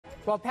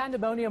Well,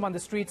 pandemonium on the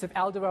streets of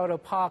Eldorado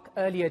Park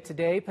earlier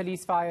today.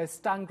 Police fire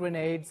stun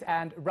grenades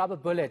and rubber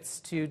bullets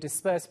to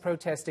disperse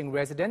protesting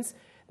residents.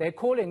 They're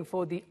calling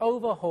for the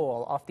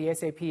overhaul of the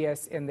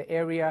SAPS in the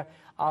area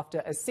after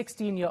a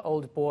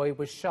 16-year-old boy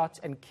was shot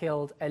and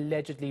killed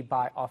allegedly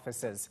by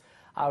officers.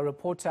 Our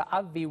reporter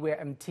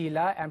Aviwe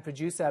Mtila and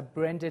producer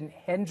Brendan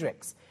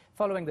Hendricks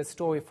following the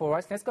story for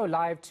us. Let's go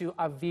live to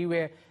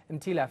Aviwe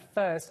Mtila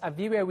first.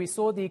 Aviwe, we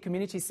saw the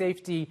Community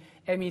Safety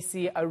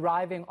MEC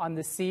arriving on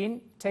the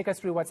scene. Take us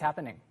through what's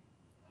happening.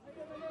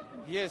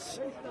 Yes,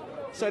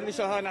 certainly,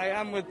 Shahan. I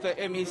am with the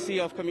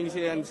MEC of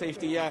Community and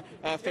Safety,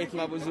 Faith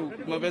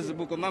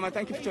Mazibuko. Mama,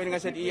 thank you for joining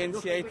us at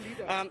ENCA.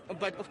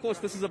 But of course,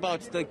 this is about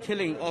the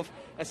killing of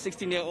a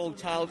 16-year-old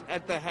child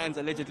at the hands,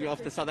 allegedly,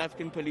 of the South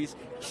African police.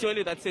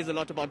 Surely that says a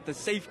lot about the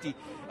safety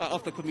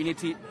of the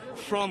community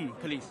from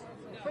police.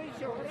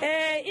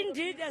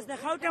 Indeed, as the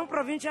Gauteng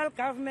provincial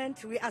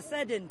government, we are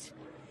saddened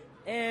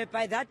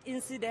by that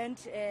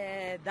incident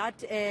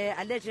that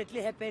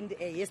allegedly happened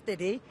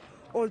yesterday,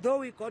 although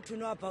we got to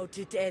know about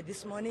it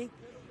this morning.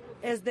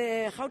 As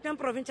the Gauteng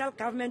provincial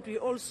government, we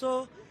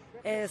also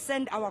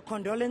send our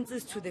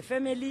condolences to the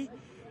family,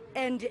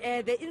 and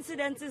the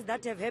incidences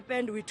that have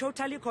happened, we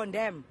totally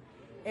condemn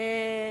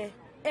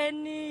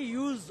any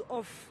use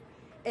of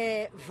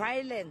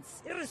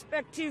violence,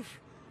 irrespective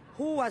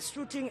who was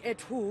shooting at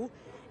who,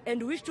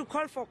 and wish to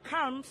call for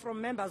calm from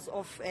members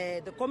of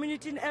the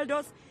community in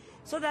Eldos,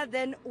 so that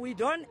then we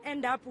don't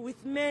end up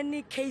with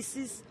many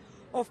cases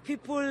of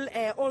people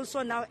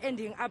also now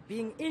ending up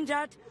being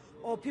injured,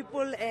 or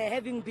people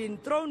having been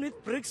thrown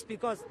with bricks,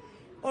 because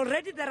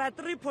already there are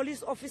 3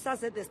 police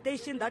officers at the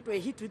station that were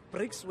hit with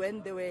bricks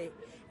when they were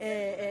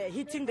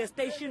hitting the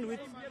station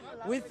with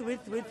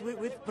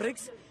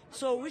bricks.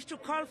 So wish to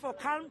call for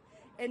calm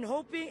and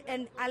hoping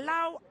and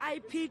allow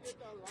IPIT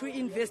to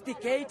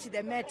investigate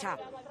the matter.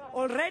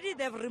 Already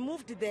they've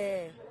removed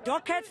the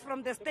docket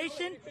from the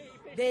station.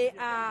 They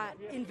are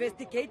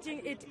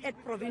investigating it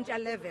at provincial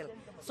level.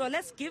 So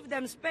let's give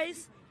them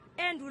space,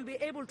 and we'll be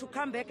able to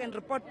come back and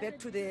report back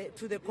to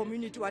the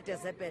community what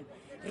has happened.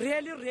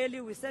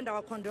 Really, we send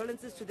our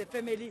condolences to the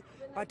family,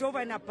 but over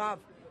and above,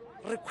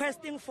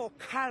 requesting for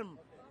calm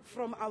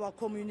from our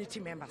community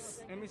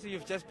members. MEC,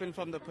 you've just been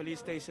from the police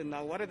station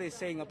now. What are they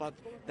saying about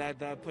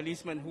the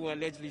policeman who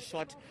allegedly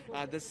shot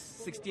this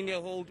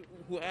 16-year-old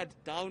who had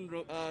Down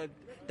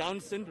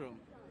syndrome?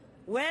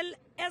 Well,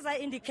 as I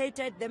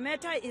indicated, the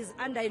matter is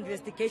under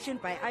investigation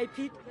by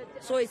IPIT,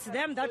 so it's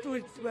them that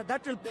will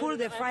pull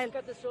the file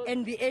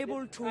and be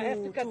able to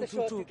investigate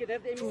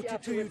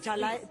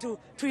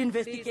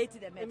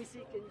the matter.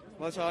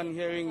 Also, I'm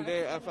hearing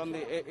there from the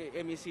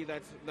MEC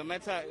that the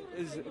matter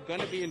is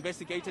going to be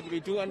investigated. We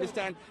do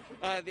understand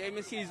the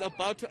MEC is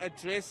about to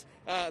address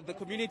the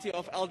community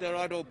of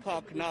Eldorado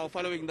Park now,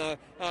 following the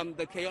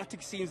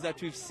chaotic scenes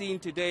that we've seen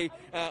today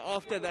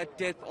after that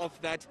death of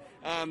that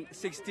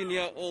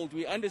 16-year-old.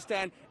 We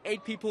understand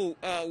 8 people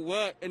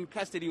were in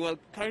custody, well,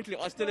 currently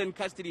are still in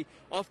custody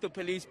of the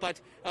police,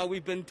 but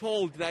we've been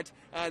told that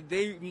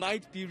they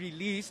might be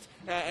released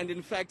and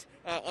in fact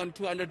on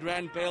 200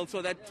 Rand bail,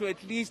 so that to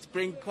at least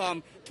bring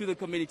calm to the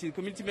community. The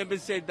community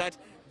members said that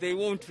they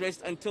won't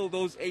rest until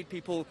those 8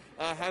 people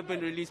have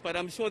been released. But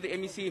I'm sure the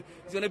MEC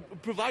is going to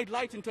provide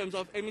light in terms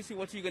of, MEC,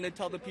 what are you going to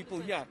tell the people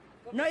here?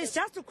 No, it's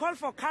just to call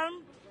for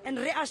calm and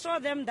reassure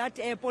them that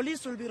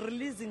police will be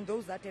releasing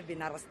those that have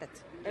been arrested.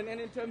 And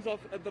in terms of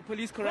the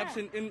police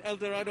corruption in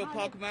Eldorado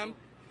Park, ma'am,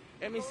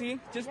 MEC,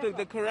 just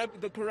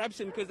the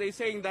corruption, because they're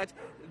saying that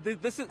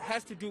this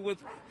has to do with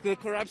the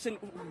corruption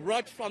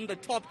right from the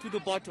top to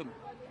the bottom.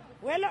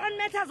 Well, on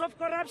matters of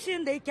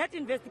corruption, they get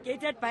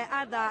investigated by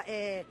other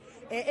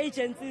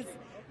agencies.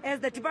 As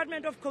the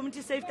Department of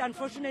Community Safety,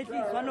 unfortunately,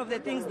 is one of the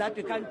things that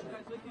we can't do.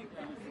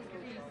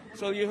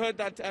 So you heard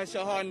that,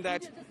 Shahan,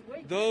 that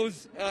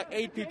those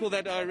 8 people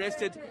that are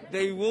arrested,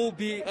 they will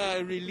be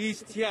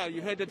released here.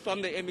 You heard it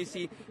from the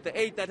MEC, the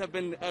 8 that have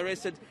been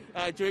arrested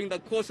during the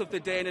course of the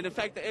day. And in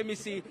fact, the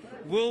MEC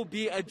will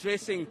be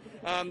addressing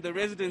the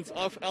residents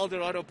of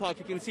Eldorado Park.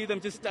 You can see them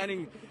just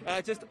standing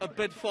just a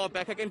bit far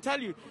back. I can tell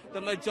you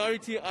the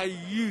majority are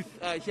youth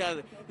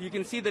here. You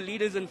can see the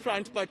leaders in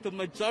front, but the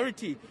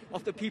majority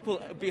of the people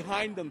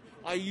behind them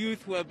are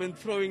youth who have been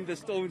throwing the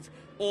stones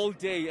all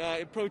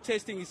day,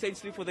 protesting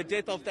essentially for the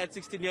death of that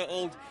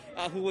 16-year-old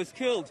who was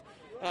killed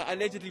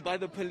allegedly by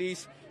the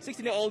police.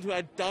 16-year-old who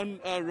had Down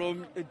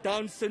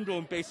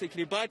syndrome,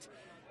 basically. But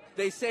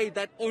they say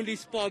that only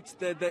sparked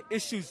the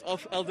issues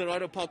of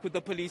Eldorado Park with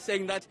the police,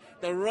 saying that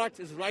the rot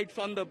is right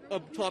from the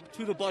top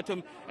to the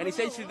bottom, and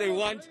essentially they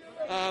want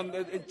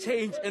a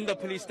change in the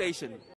police station.